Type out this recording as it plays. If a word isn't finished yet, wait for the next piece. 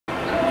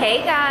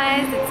Hey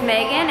guys, it's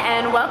Megan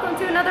and welcome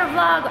to another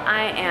vlog.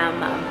 I am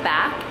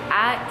back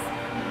at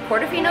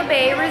Portofino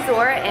Bay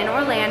Resort in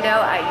Orlando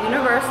at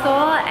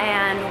Universal,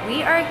 and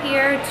we are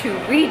here to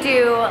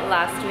redo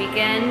last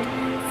weekend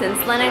since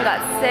Lennon got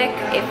sick.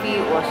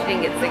 Well, she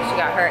didn't get sick, she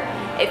got hurt.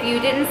 If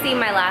you didn't see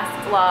my last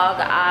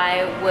vlog,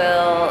 I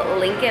will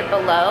link it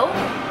below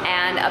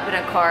and up in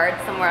a card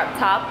somewhere up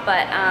top.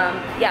 But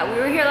yeah, we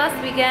were here last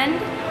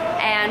weekend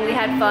and we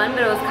had fun,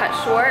 but it was cut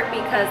short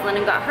because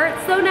Lennon got hurt.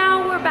 So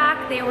now we're back.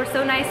 They were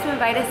so nice to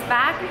invite us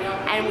back,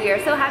 and we are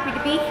so happy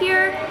to be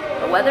here.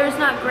 The weather's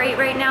not great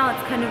right now.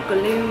 It's kind of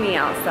gloomy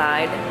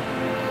outside.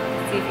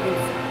 Let's see if you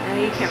can,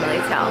 you can't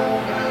really tell.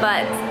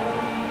 But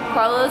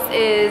Carlos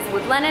is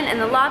with Lennon in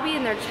the lobby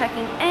and they're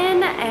checking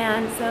in,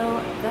 and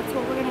so that's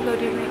what we're gonna go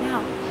do right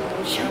now.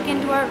 Check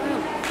into our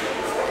room.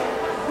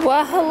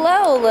 Well,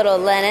 hello, little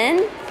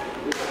Lennon.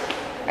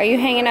 Are you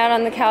hanging out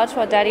on the couch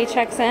while Daddy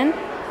checks in?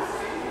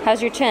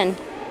 How's your chin?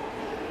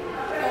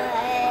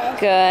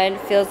 Good.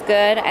 Feels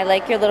good. I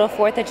like your little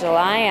 4th of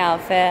July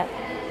outfit.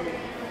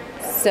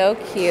 So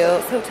cute.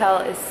 This hotel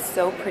is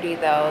so pretty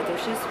though.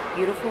 There's just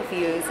beautiful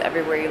views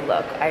everywhere you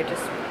look. I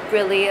just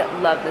really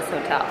love this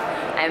hotel.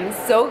 I'm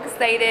so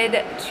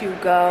excited to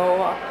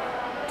go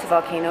to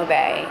Volcano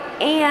Bay.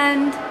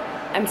 And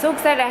I'm so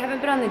excited. I haven't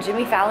been on the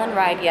Jimmy Fallon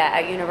ride yet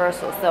at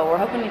Universal, so we're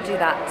hoping to do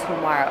that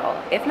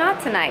tomorrow. If not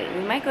tonight,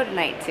 we might go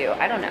tonight too.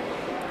 I don't know.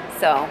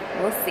 So,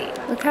 we'll see.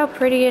 Look how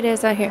pretty it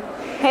is out here.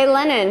 Hey,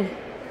 Lennon.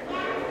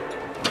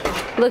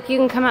 Look, you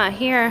can come out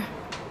here.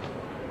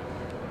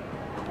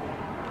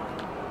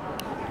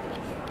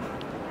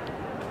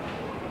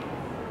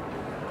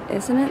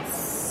 Isn't it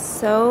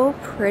so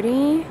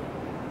pretty?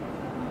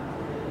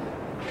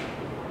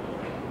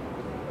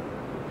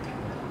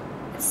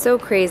 It's so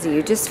crazy.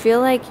 You just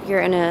feel like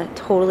you're in a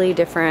totally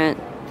different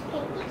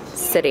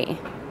city.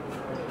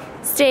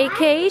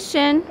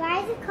 Staycation.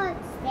 Why is it called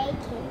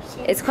staycation?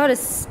 It's called a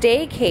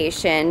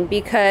staycation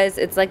because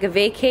it's like a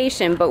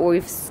vacation, but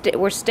we're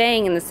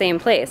staying in the same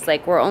place.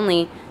 Like, we're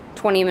only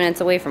 20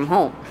 minutes away from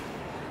home,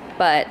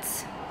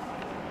 but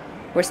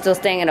we're still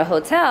staying at a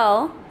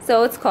hotel,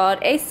 so it's called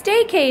a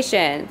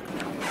staycation.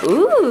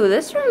 Ooh,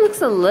 this room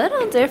looks a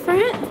little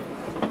different.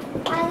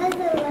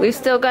 We've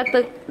still got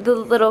the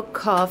little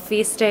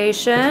coffee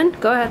station.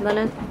 Go ahead,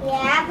 Lennon.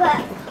 Yeah,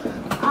 but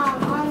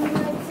on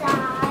the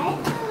side.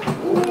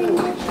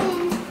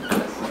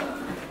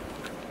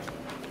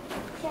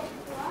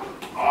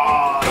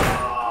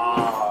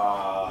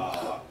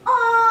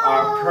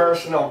 Our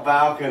personal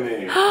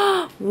balcony.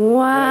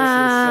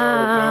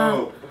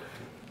 Wow.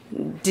 This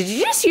is so dope. Did you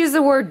just use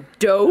the word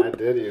dope? I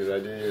did use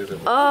it.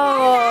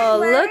 Oh,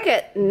 look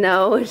at,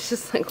 no, it's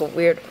just like a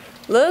weird.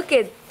 Look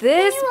at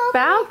this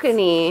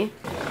balcony.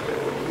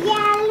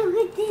 Yeah,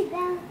 look at this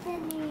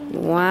balcony.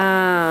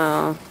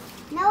 Wow.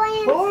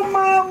 Oh,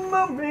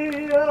 Mamma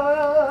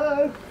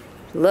mia.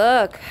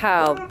 Look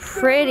how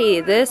pretty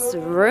this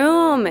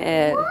room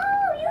is.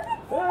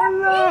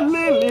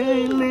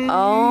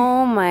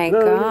 Oh my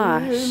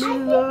gosh.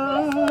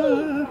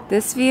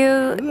 This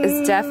view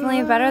is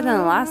definitely better than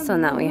the last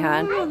one that we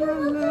had.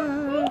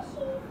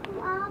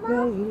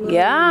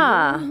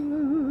 Yeah.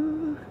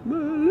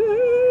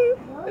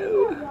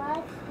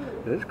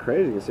 It's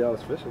crazy. You can see all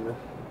this fishing there.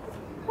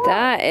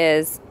 That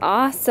is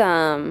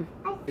awesome.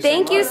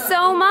 Thank you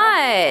so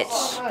much.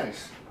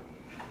 Nice.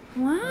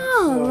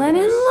 Wow,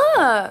 Lennon,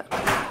 look.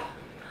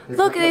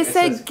 Look, they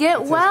said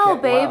get well,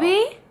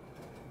 baby.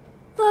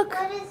 Look,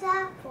 what is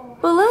that for?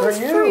 balloons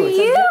for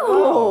you.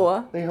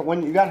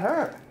 When you got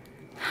hurt.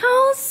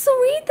 How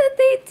sweet that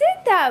they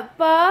did that,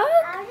 Buck.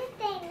 How did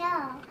they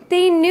know?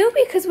 They knew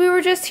because we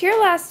were just here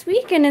last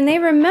weekend and they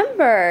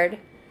remembered.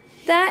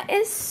 That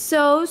is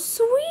so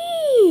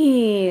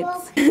sweet.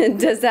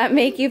 Does that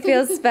make you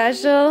feel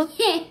special?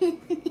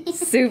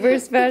 Super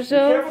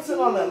special? Be careful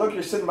sitting on that. Look,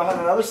 you're sitting behind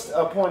another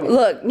pointy.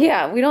 Look,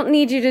 yeah, we don't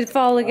need you to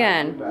fall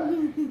again.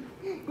 Then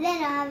I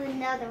have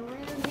another one.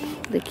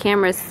 The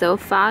camera's so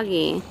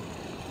foggy.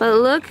 But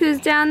look who's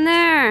down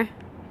there.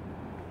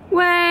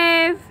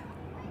 Wave.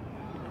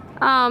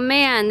 Oh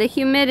man, the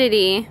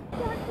humidity.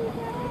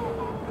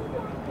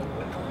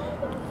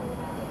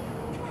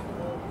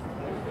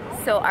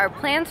 So our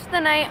plans for the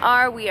night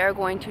are we are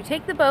going to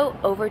take the boat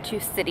over to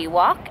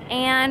Citywalk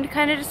and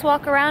kind of just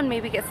walk around,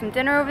 maybe get some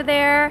dinner over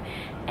there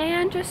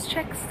and just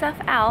check stuff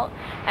out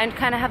and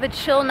kind of have a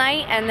chill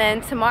night. And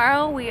then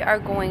tomorrow we are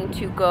going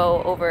to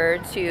go over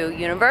to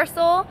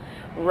Universal,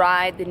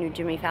 ride the new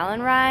Jimmy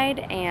Fallon ride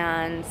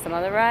and some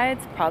other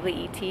rides,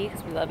 probably ET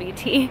because we love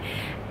ET.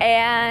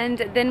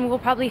 And then we'll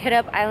probably hit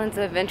up Islands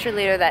of Adventure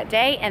later that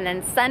day. And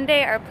then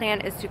Sunday our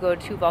plan is to go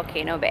to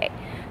Volcano Bay.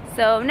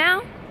 So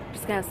now,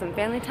 just gonna have some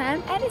family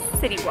time at a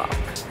Citywalk.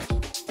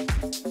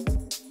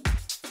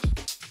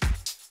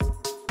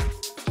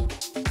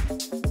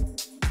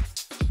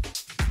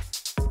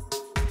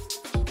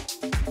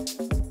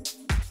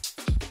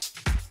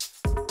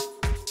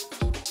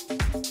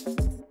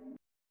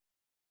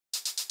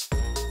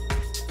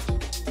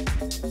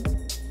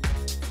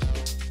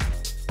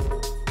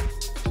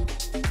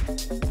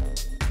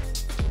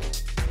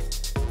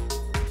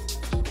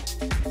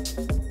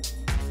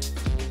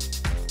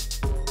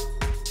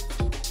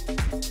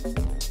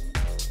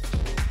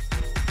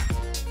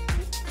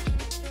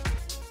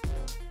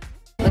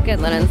 Look at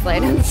Lennon's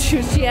lighting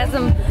shoes. She has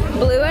them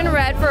blue and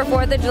red for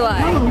 4th of July.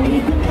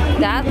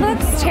 That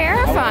looks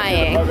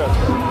terrifying.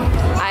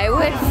 I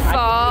would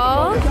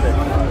fall.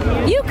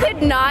 You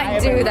could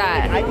not do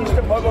that. I used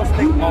to pogo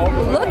stick all the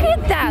way. Look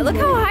at that. Look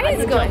how high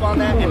it's going.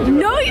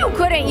 No, you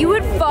couldn't. You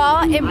would fall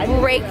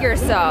and break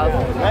yourself.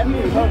 Let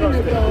me pogo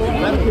stick.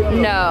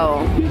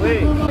 No.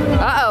 Please.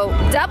 Uh-oh.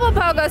 Double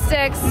pogo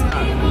sticks.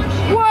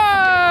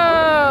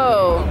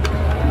 Whoa.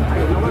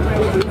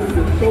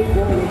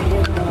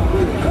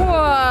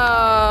 Whoa.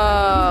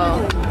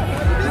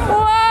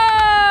 Whoa.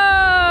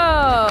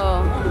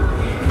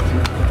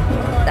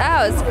 That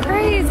was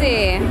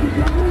crazy.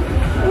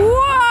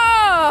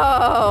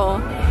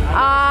 Whoa.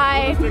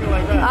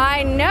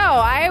 I know.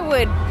 I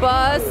would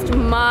bust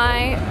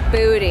my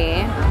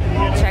booty.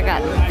 Check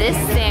out this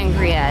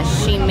sangria.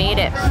 She made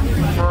it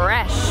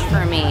fresh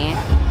for me.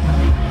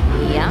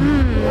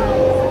 Yum.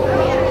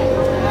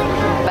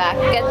 Back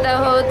at the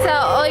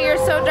hotel. Oh, you're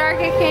so dark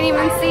I can't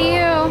even see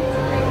you.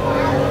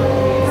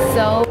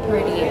 So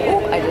pretty.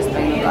 Oh, I just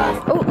banged the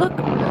glass. Oh, look.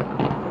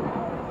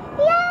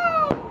 Yay!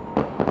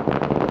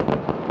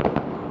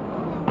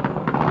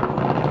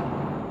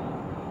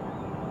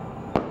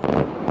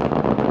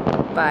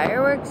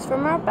 Fireworks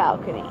from our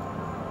balcony.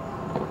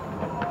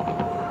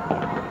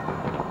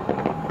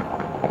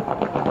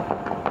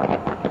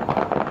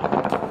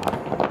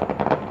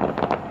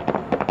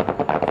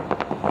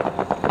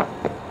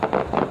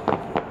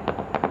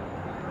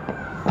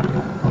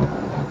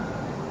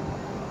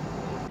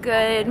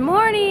 Good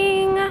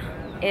morning.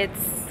 It's,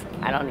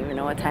 I don't even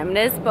know what time it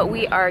is, but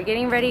we are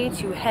getting ready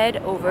to head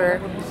over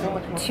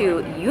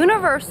to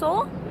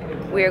Universal.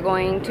 We are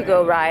going to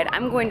go ride,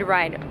 I'm going to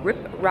ride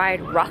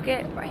Ride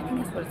Rocket, or I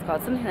think that's what it's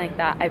called, something like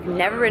that. I've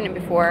never ridden it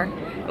before.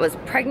 I was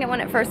pregnant when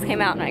it first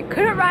came out and I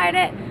couldn't ride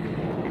it,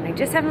 and I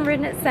just haven't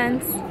ridden it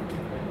since.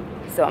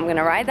 So I'm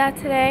gonna ride that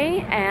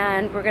today,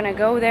 and we're gonna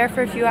go there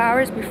for a few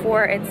hours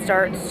before it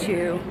starts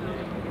to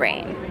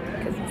rain,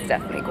 because it's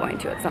definitely going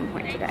to at some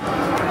point today.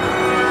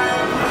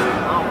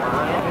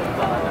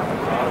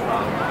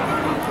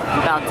 I'm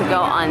about to go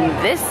on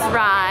this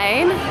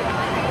ride.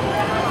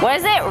 What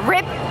is it?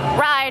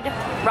 Ride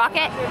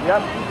Rocket?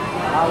 Yep.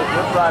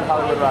 Rip Ride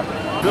Hollywood Rocket.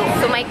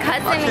 So my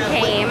cousin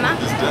came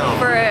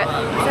to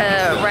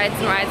ride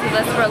some rides with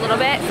us for a little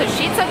bit. So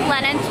she took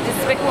Lennon to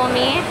Despicable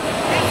Me,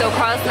 so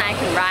Carlos and I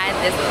can ride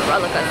this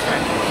roller coaster.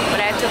 But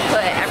I have to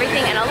put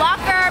everything in a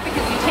locker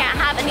because you can't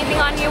have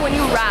anything on you when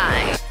you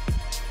ride.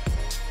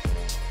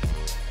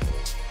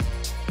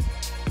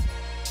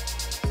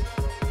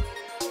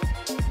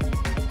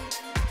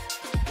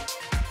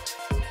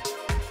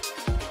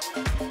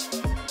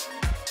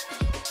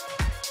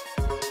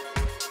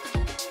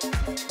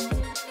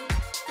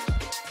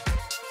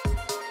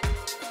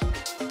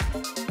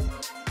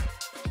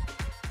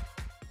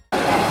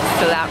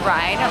 So that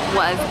ride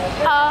was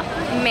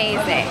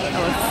amazing. It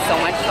was so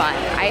much fun.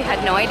 I had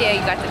no idea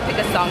you got to pick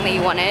a song that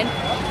you wanted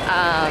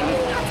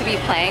to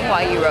be playing while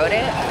you rode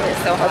it. It was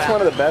so That's hot.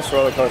 one of the best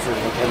roller coasters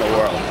in the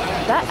world.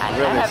 That, I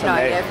have no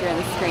idea if you're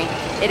in the screen.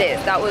 It is.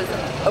 That was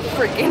a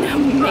freaking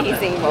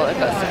amazing roller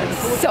coaster.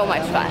 It's so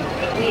much fun.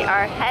 We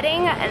are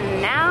heading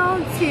now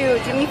to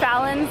Jimmy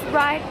Fallon's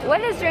ride. What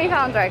is Jimmy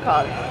Fallon's ride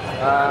called?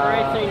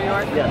 Race Through New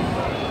York? Yes.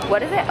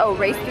 What is it? Oh,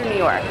 Race Through New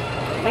York.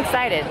 I'm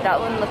excited. That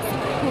one looks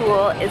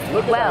cool as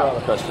well.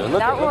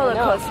 That roller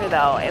coaster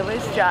though, it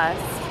was just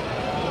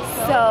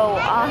so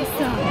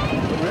awesome.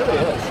 It really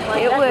is.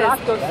 Like,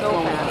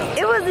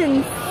 it was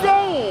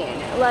insane.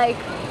 Like,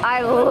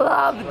 I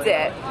loved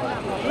it.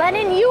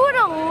 Lennon, you would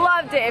have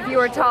loved it if you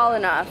were tall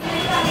enough.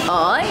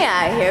 Oh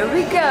yeah, here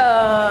we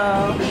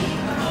go.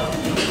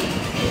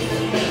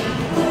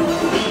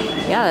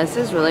 Yeah, this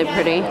is really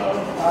pretty.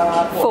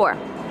 4.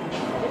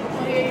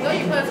 Here you go,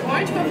 your clothes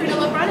orange. Feel free to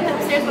look around and head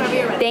upstairs whenever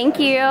you're ready. Thank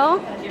you.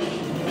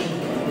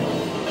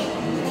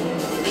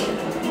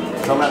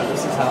 No matter,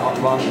 this is how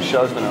long the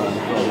show's been on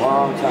for a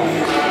long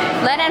time.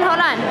 Lennon, hold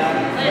on.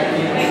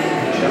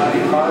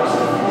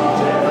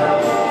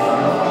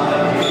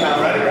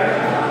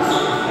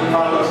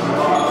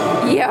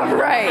 Yeah,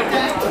 right.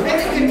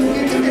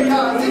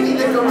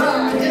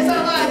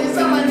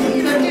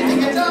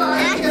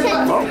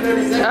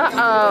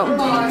 Uh-oh.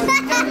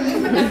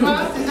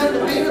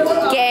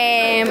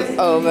 Game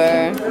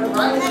over.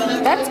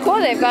 That's cool,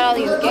 they've got all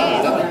these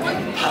games.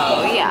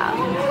 Oh yeah.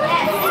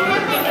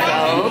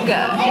 So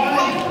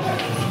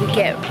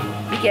good.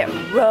 We get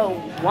row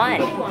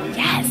 1.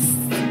 Yes.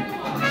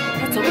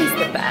 That's always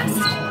the best.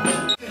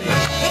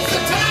 It's the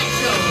Tonight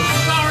Show,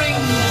 starring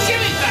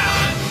Jimmy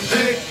Fallon.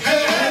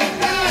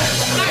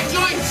 Tonight,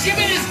 join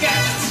Jimmy and his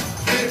guests,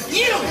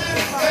 you,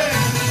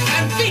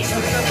 and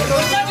featuring the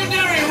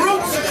legendary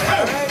Roots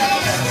Crew.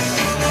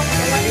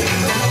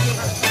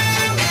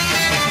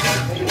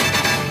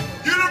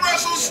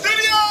 Universal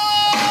Studios!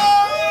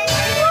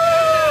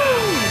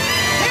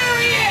 Here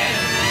he is,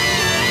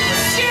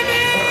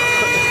 Jimmy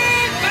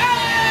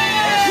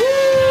Fallon!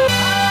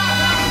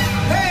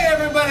 Hey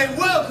everybody,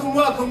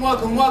 welcome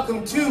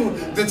welcome to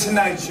The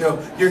Tonight Show.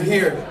 You're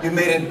here, you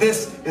made it.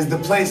 This is the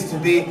place to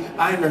be.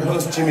 I'm your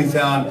host, Jimmy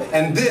Fallon,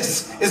 and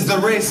this is the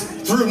race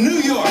through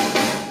New York.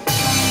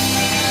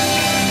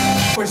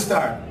 Before we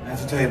start, I have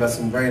to tell you about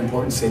some very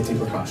important safety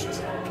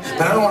precautions.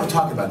 But I don't want to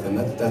talk about them,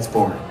 that's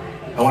boring.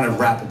 I want to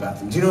rap about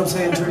them. Do you know what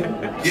I'm saying, Trey?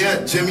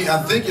 Yeah, Jimmy,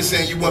 I think you're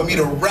saying you want me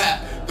to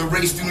rap the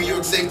race through New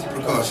York safety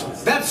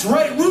precautions. That's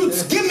right,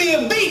 Roots, give me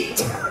a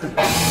beat!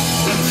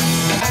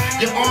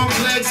 Your arms,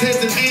 legs, heads,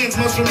 and hands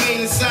must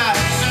remain inside.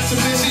 Not to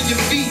mention your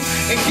feet.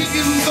 And keep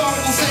your loose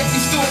article safety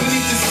stored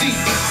beneath the seat.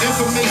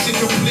 Information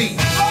complete.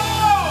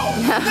 Oh!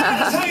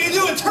 That's how you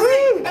do it,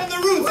 Tree and the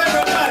Roots,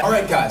 everybody! All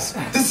right, guys,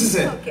 this is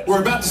it.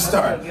 We're about to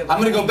start. I'm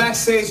going to go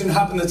backstage and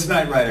hop in the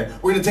Tonight Rider.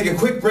 We're going to take a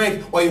quick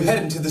break while you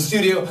head into the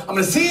studio. I'm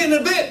going to see you in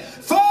a bit.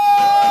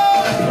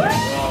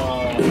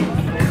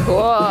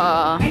 Cool.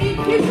 I need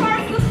 2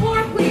 cars to the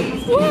floor,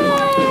 please.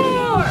 Whoa!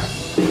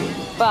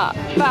 Ba,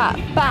 ba,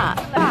 ba,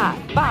 ba,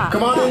 ba.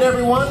 Come on in,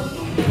 everyone.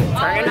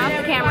 Turning off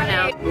the camera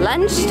now.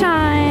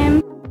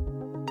 Lunchtime.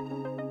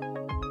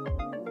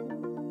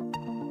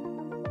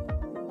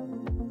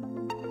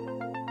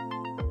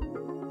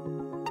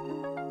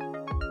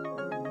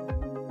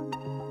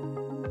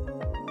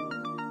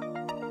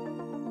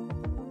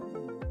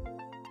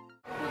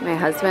 My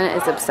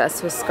husband is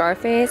obsessed with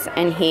Scarface,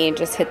 and he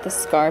just hit the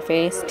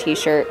Scarface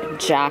t-shirt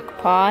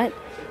jackpot.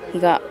 He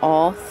got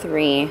all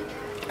 3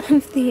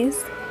 of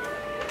these.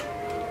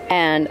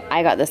 And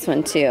I got this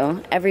one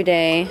too. Every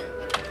day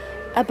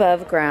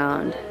above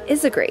ground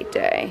is a great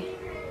day.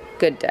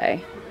 Good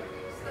day.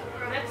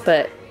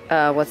 But,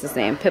 what's his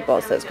name?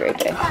 Pitbull says great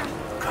day.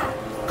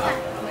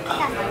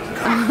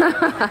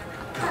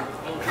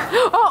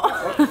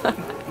 Oh!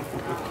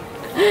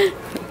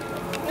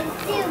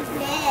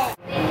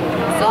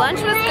 So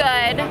lunch was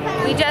good.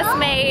 We just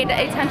made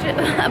a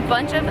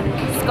bunch of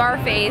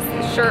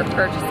Scarface shirt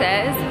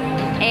purchases.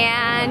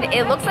 And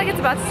it looks like it's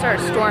about to start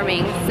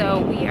storming, so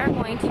we are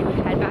going to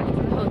head back to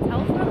the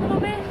hotel for a little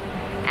bit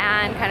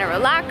and kind of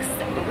relax,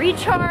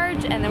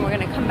 recharge, and then we're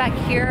going to come back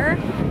here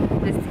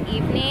this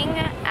evening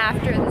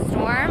after the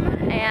storm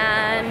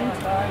and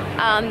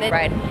then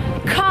ride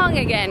Kong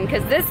again,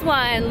 because this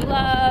one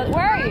loves...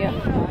 Where are you?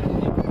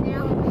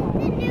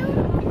 The new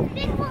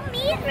big one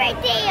is right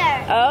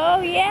there.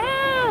 Oh,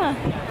 yeah.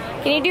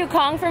 Can you do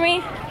Kong for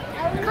me?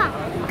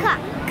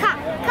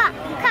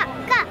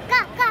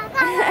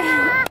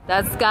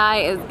 That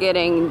sky is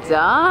getting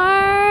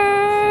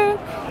dark.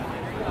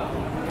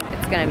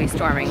 It's gonna be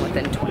storming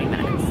within 20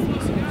 minutes,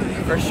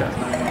 for sure.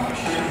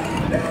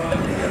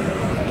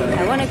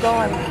 I wanna go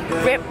on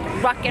Rip,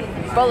 Rockin'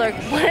 Roller,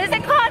 what is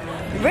it called?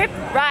 Rip,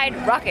 Ride,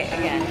 Rocket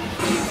again.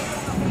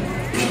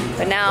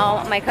 But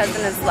now my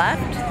cousin is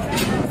left,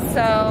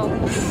 so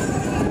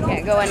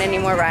can't go on any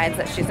more rides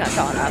that she's not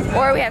telling us.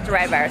 Or we have to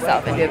ride by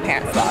ourselves and do a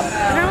parent swap.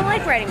 And I don't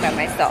like riding by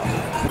myself.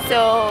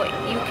 So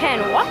you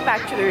can walk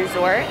back to the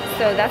resort.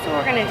 So that's what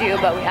we're gonna do,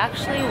 but we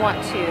actually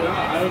want to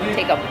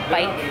take a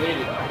bike.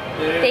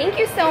 Thank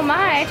you so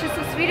much, it's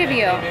so sweet of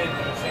you.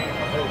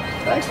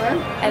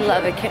 I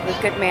love a kid with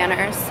good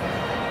manners.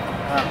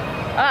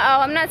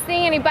 Uh-oh, I'm not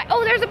seeing any bike.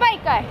 Oh, there's a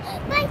bike guy.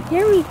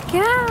 Here we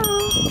go.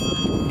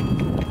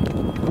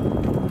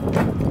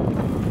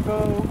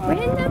 We're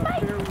in the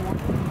bike.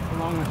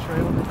 Along the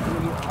trail, there's going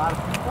to be a lot of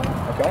people.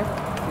 Okay. It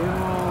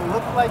will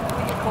look like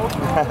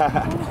agricultural,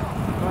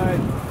 but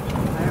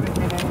I haven't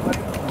hit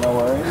anybody. No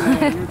worries.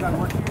 You're done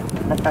working here.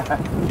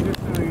 Just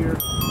so you're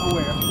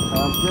aware.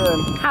 Sounds good.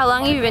 How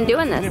long have you been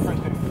doing this?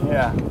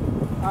 Yeah.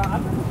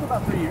 I've been for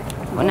about 3 years.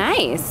 Well,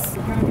 nice.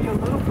 There's going to be a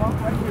little bump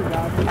right here,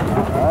 guys.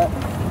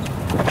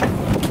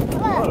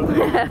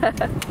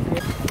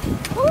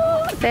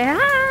 Ooh, say hi.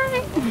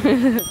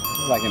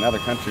 Like in other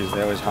countries,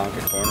 they always honk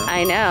at corners.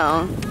 I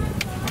know.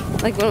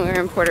 Like when we were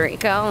in Puerto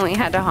Rico and we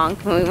had to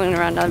honk when we went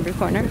around every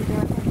corner.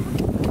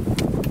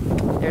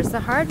 There's the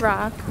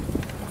HardRock.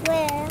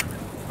 Where?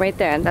 Right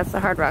there. That's the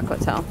HardRock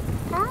Hotel.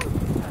 Oh.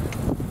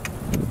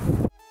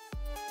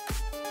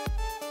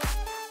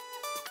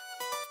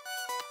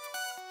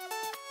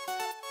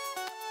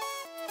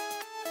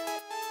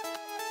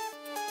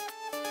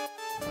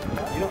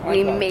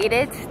 We made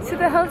it to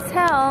the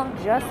hotel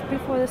just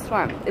before the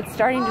storm. It's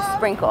starting to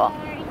sprinkle.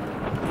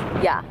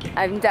 Yeah,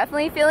 I'm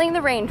definitely feeling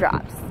the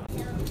raindrops.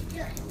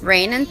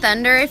 Rain and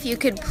thunder, if you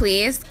could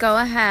please go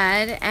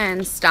ahead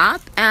and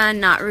stop and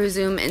not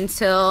resume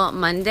until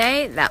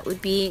Monday, that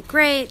would be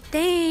great.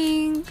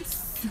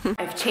 Thanks.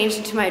 I've changed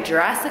into my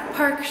Jurassic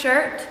Park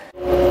shirt.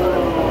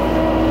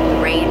 The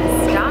rain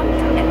has stopped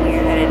and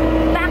we're headed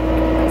back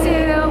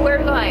to where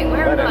we're going.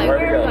 Where are we going? Where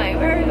are we going?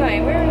 Where are we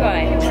going? Where are we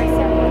going?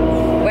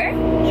 Where?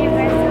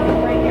 Universal.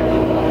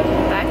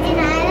 Back And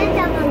Island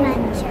of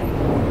Adventure.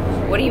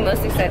 What are you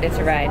most excited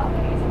to ride?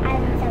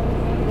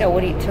 No,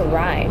 what do you to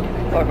ride?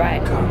 Or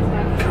ride?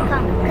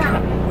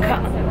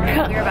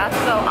 We're about to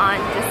go on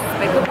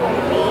Despicable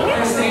Me.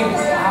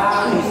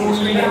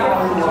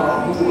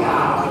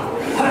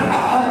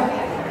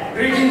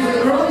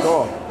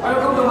 Cool.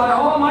 Welcome to my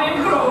home, my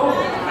crew.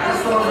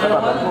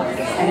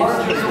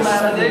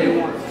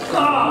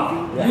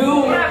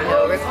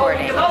 No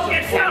recording.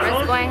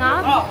 Camera's going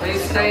off.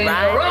 Say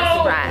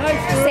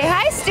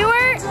hi,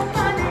 Stuart.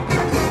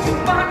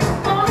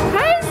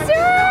 Hi,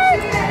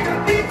 Stuart.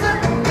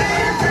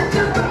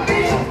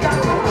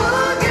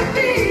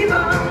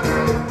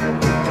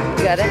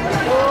 Got it?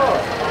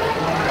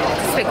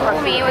 This week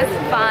for me was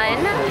fun,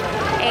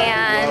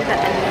 and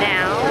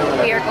now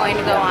we are going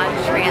to go on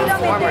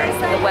Transformers.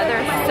 The weather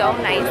is so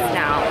nice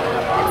now.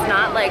 It's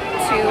not like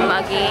too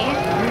muggy,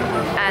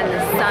 and the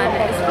sun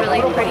is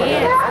really pretty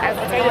as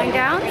it's going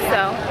down,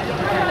 so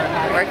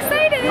we're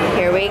excited.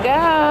 Here we go.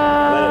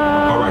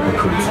 All right,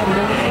 recruits.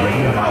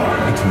 Ready to power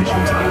into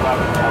mission time.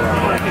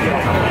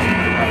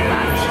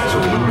 So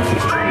the room is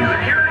training.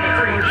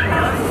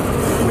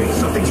 Wait,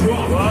 something's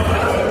wrong. Wow.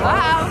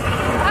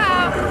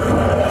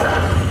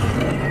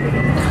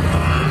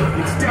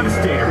 It's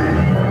Devastator.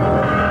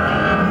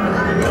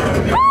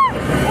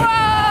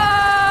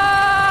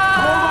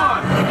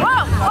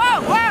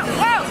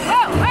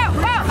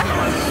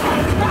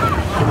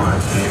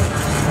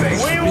 We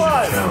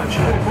won!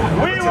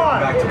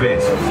 Back to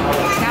base.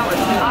 That was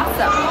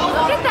awesome.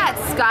 Look at that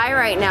sky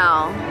right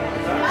now.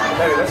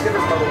 Hey, let's get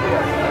this bubble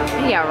here.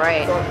 Yeah,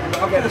 right.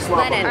 Okay, this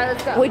Lennon,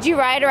 would you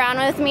ride around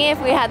with me if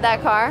we had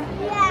that car?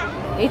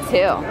 Yeah. Me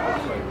too.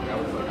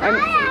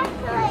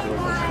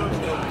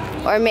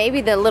 Or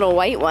maybe the little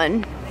white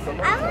one. I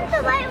want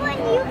the white one.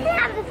 You can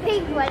have the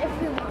pink one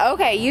if you want.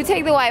 Okay, you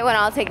take the white one,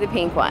 I'll take the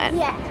pink one.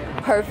 Yeah.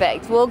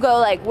 Perfect. We'll go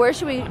like, where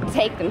should we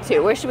take them to?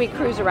 Where should we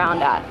cruise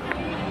around at?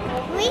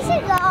 We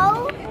should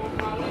go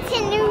to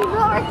New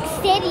York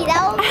City.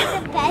 That will be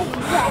the best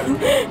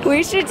place.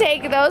 We should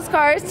take those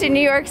cars to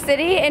New York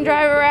City and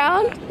drive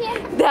around? Yeah.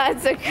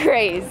 That's a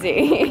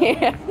crazy.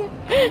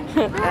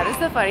 That is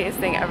the funniest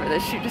thing ever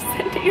that she just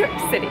said New York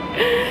City.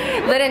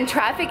 Lennon,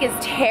 traffic is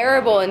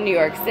terrible in New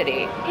York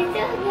City. It's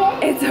okay.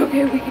 It's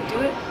okay, we can do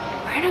it.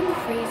 We're in a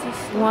crazy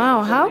store.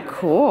 Wow, how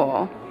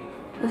cool.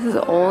 This is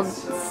old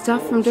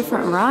stuff from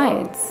different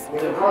rides.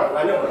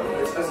 I know,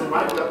 does the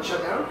ride not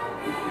shut down?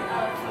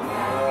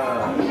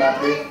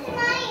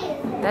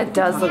 That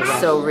does look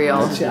so real.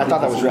 I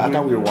thought that was real. I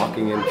thought we were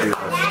walking into a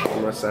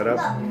camera setup,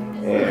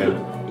 and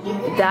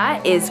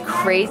That is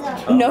crazy.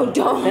 No,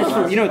 don't. That's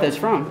from, you know what that's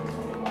from?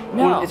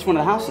 No. It's one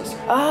of the houses.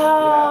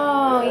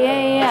 Oh,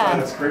 yeah.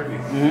 that's creepy.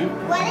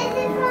 What is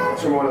it from?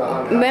 It's from one of the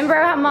haunted Remember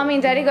how Mommy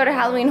and Daddy go to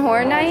Halloween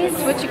Horror Nights?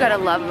 What you gotta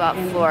love about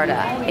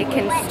Florida. It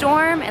can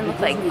storm and look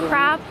like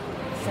crap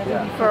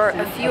for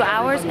a few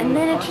hours, and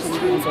then it just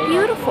turns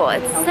beautiful.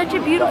 It's such a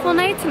beautiful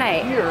night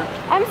tonight.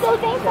 I'm so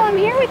thankful I'm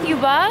here with you,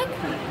 Bug.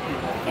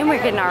 And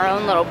we're getting our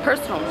own little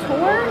personal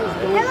tour.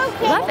 Hello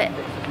Kitty. Love it.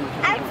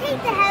 I would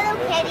take the Hello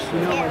Kitty too.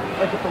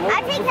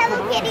 I'd take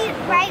Hello Kitty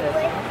right with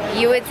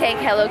me. You would take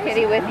Hello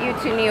Kitty with you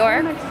to New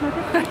York?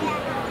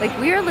 Like,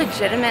 we are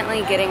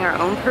legitimately getting our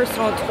own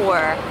personal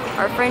tour.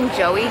 Our friend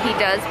Joey, he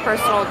does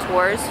personal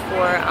tours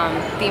for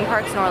theme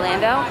parks in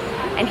Orlando,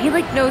 and he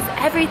like knows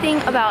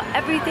everything about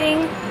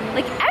everything,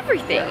 like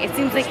everything. It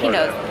seems like he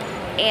knows.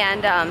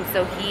 And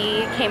so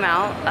he came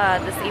out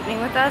this evening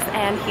with us,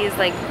 and he's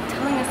like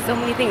telling us so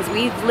many things.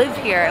 We live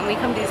here and we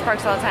come to these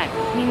parks all the time.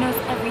 He knows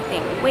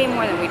everything, way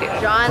more than we do.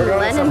 John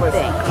Lennon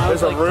thing.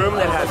 There's a room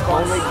that has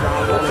only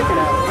John Lennon.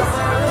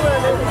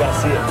 You gotta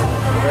see it.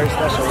 Very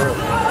special room.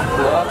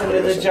 Welcome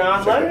to the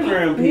John Lennon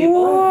room,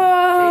 people. Whoa.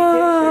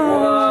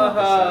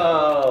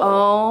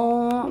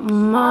 Oh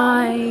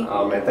my.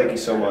 Oh man, thank you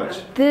so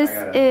much. This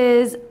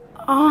is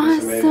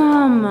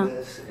awesome.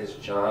 This is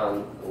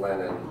John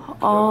Lennon.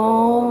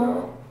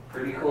 Oh.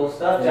 Pretty cool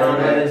stuff. John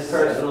Lennon's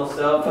personal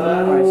stuff.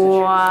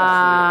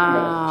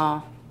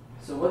 Wow.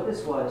 So what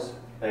this was,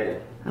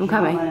 I'm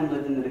coming. John Lennon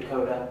lived in the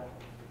Dakota.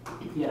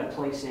 He had a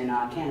place in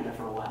Canada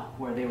for a while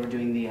where they were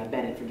doing the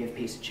bed it, forgive,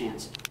 peace, a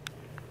chance.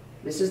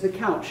 This is the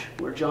couch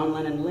where John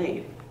Lennon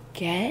laid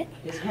Get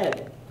his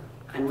head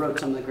and wrote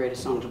some of the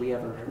greatest songs we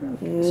ever heard of.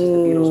 This is the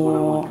Beatles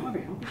 101. Come over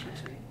here. Don't be shy,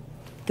 sweetie.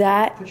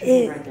 that Put your feet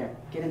is right there.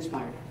 Get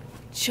inspired.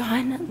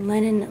 John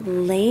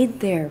Lennon laid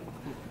there.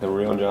 The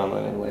real John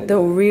Lennon. The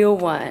real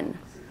one.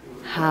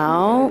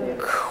 How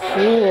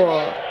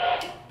cool.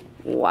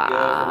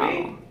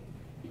 Wow.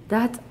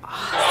 That's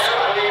awesome.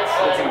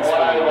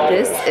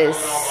 This is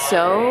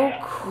so This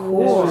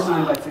cool. was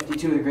signed by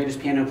 52 of the greatest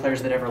piano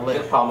players that ever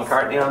lived. Paul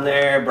McCartney on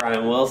there,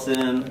 Brian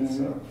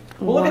Wilson.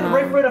 Well, look at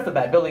right off the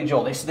bat, Billy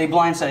Joel. They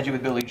blindsided you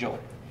with Billy Joel.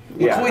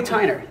 Yeah. McCoy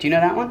Tyner. Do you know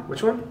that one?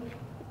 Which one?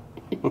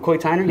 McCoy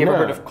Tyner. You ever No.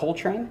 heard of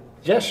Coltrane?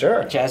 Yeah,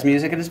 sure. Jazz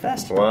music at its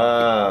best.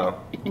 Wow.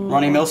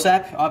 Ronnie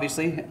Millsap,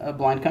 obviously a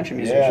blind country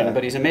musician, Yeah.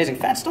 but he's amazing.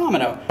 Fats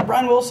Domino,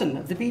 Brian Wilson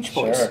of the Beach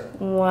Boys, Sure.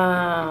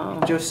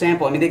 Wow. Joe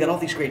Sample. I mean, they got all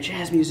these great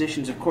jazz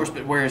musicians, of course.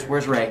 But where's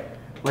Ray?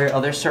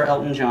 Oh, there's Sir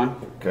Elton John.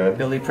 Good.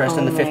 Billy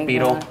Preston, Oh the Fifth my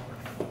Beatle. God.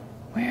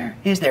 Where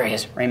is? There he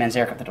is. Ray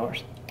Manzarek at the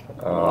Doors.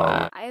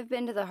 Wow. I have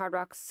been to the Hard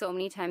Rock so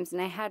many times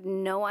and I had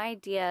no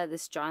idea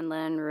this John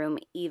Lennon room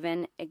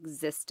even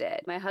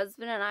existed. My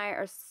husband and I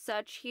are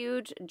such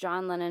huge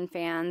John Lennon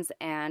fans,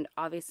 and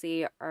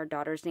obviously our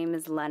daughter's name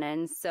is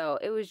Lennon, so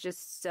it was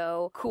just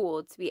so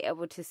cool to be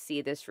able to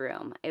see this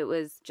room. It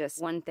was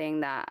just one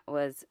thing that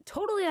was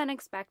totally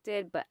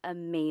unexpected but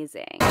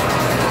amazing.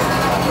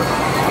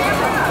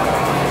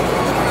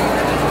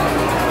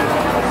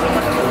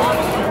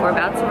 We're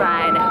about to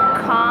ride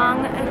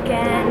Kong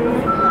again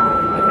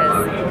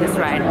because this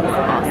ride was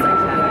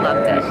awesome.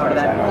 Loved it.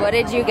 What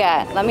did you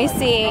get? Let me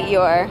see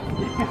your...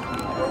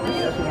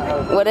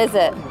 What is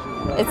it?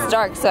 It's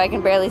dark so I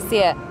can barely see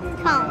it.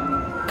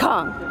 Kong.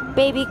 Kong.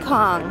 Baby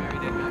Kong.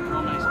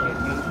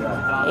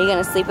 Are you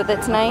gonna sleep with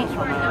it tonight?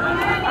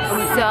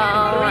 So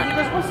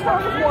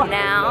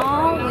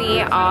now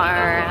we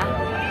are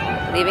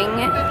leaving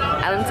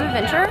Islands of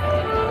Adventure.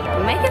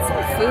 We might get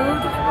some food.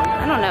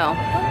 I don't know.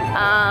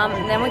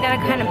 Then we gotta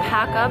kind of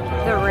pack up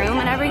the room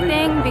and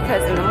everything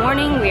because in the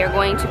morning we are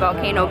going to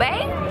Volcano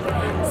Bay.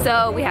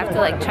 So we have to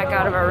like check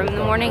out of our room in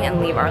the morning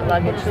and leave our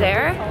luggage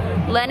there.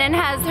 Lennon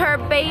has her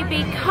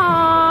baby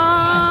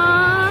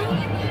Kong.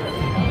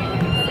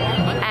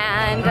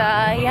 And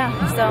yeah,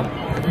 so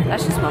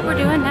that's just what we're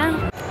doing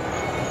now.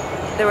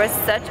 There was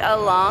such a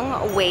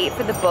long wait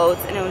for the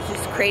boats and it was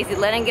just crazy.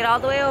 Lennon, get all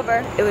the way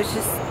over. It was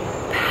just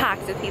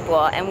packed with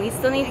people and we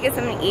still need to get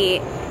something to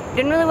eat.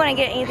 Didn't really want to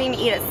get anything to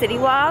eat at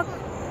Citywalk,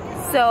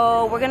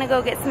 so we're gonna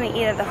go get something to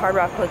eat at the Hard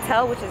Rock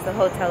Hotel, which is the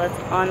hotel that's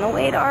on the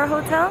way to our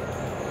hotel.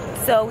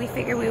 So we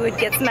figured we would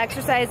get some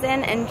exercise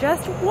in and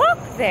just walk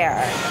there.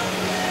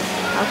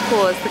 How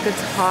cool is the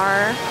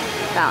guitar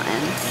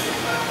fountain?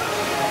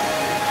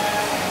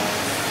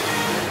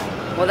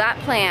 Well, that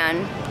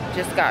plan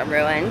just got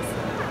ruined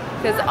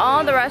because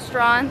all the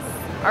restaurants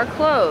are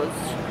closed.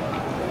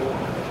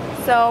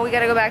 So we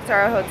gotta go back to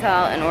our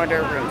hotel and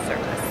order room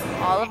service.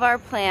 All of our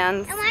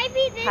plans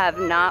have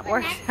not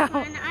worked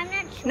out.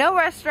 No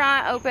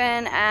restaurant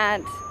open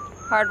at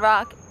Hard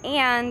Rock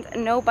and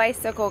no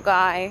bicycle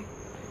guy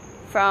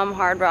from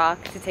Hard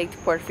Rock to take to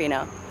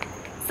Portofino.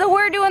 So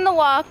we're doing the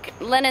walk.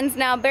 Lennon's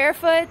now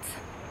barefoot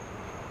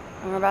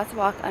and we're about to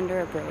walk under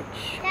a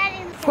bridge.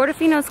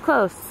 Portofino's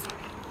close.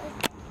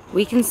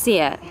 We can see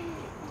it.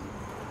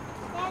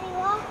 Daddy,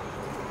 walk.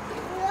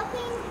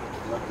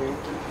 Looking.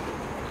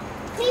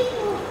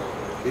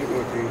 Keep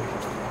looking.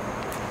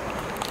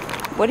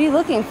 What are you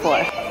looking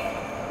for?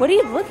 What are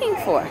you looking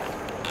for?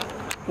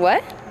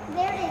 What?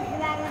 There it is, the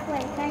bag of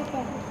grapes, right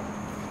there.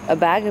 A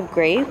bag of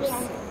grapes?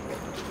 Yeah.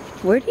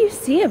 Where do you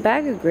see a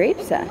bag of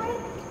grapes at?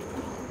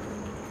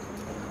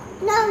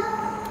 No.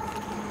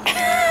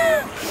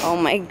 Oh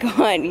my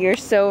god, you're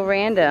so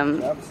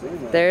random.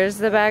 There's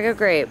the bag of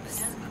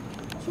grapes.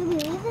 Should we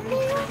leave it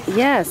there?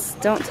 Yes,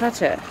 don't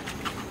touch it.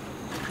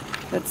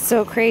 That's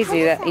so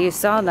crazy that you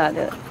saw that.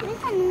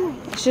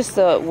 It's just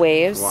the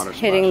waves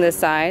hitting the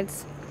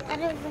sides.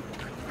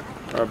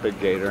 Or a big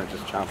gator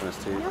just chomping his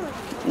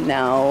teeth.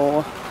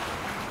 No.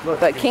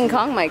 But King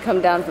Kong might come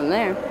down from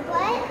there.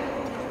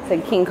 What?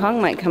 Said King Kong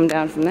might come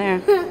down from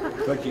there.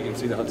 Look, you can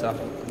see the hotel.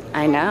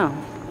 I know.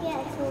 Yeah,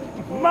 it's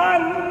really My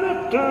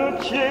little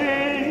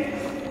chick,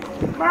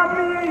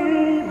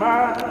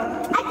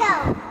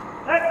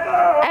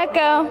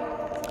 Echo.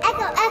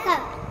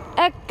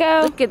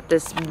 Echo. Look at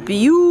this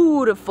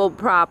beautiful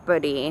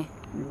property.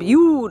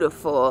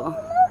 Beautiful.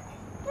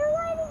 They're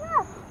lighting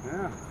up.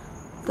 Yeah.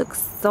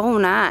 Looks so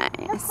nice.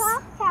 The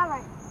clock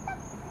tower.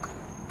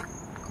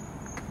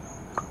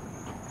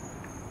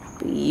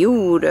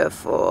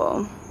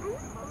 Beautiful.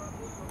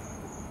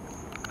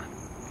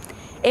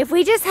 If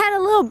we just had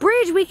a little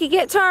bridge, we could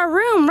get to our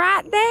room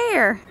right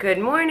there. Good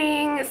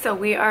morning. So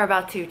we are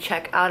about to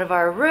check out of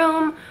our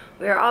room.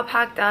 We are all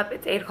packed up.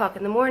 It's 8 o'clock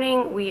in the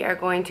morning. We are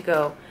going to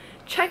go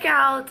check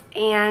out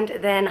and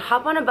then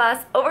hop on a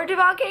bus over to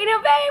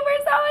Volcano Bay.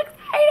 We're so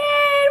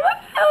excited.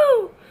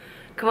 Woohoo!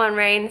 Come on,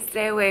 Rain.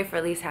 Stay away for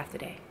at least half the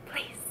day,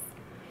 please.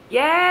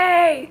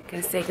 Yay!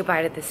 Gonna say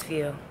goodbye to this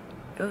view.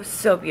 It was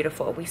so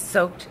beautiful. We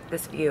soaked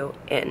this view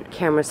in.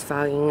 Camera's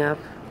fogging up.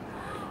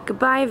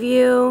 Goodbye,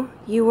 view.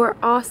 You were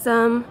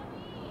awesome.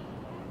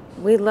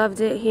 We loved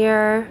it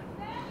here.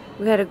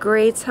 We had a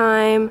great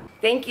time.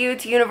 Thank you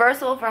to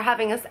Universal for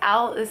having us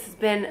out. This has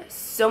been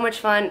so much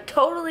fun.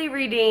 Totally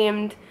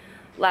redeemed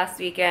last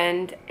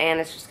weekend, and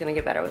it's just gonna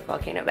get better with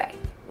Volcano Bay.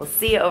 We'll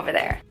see you over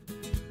there.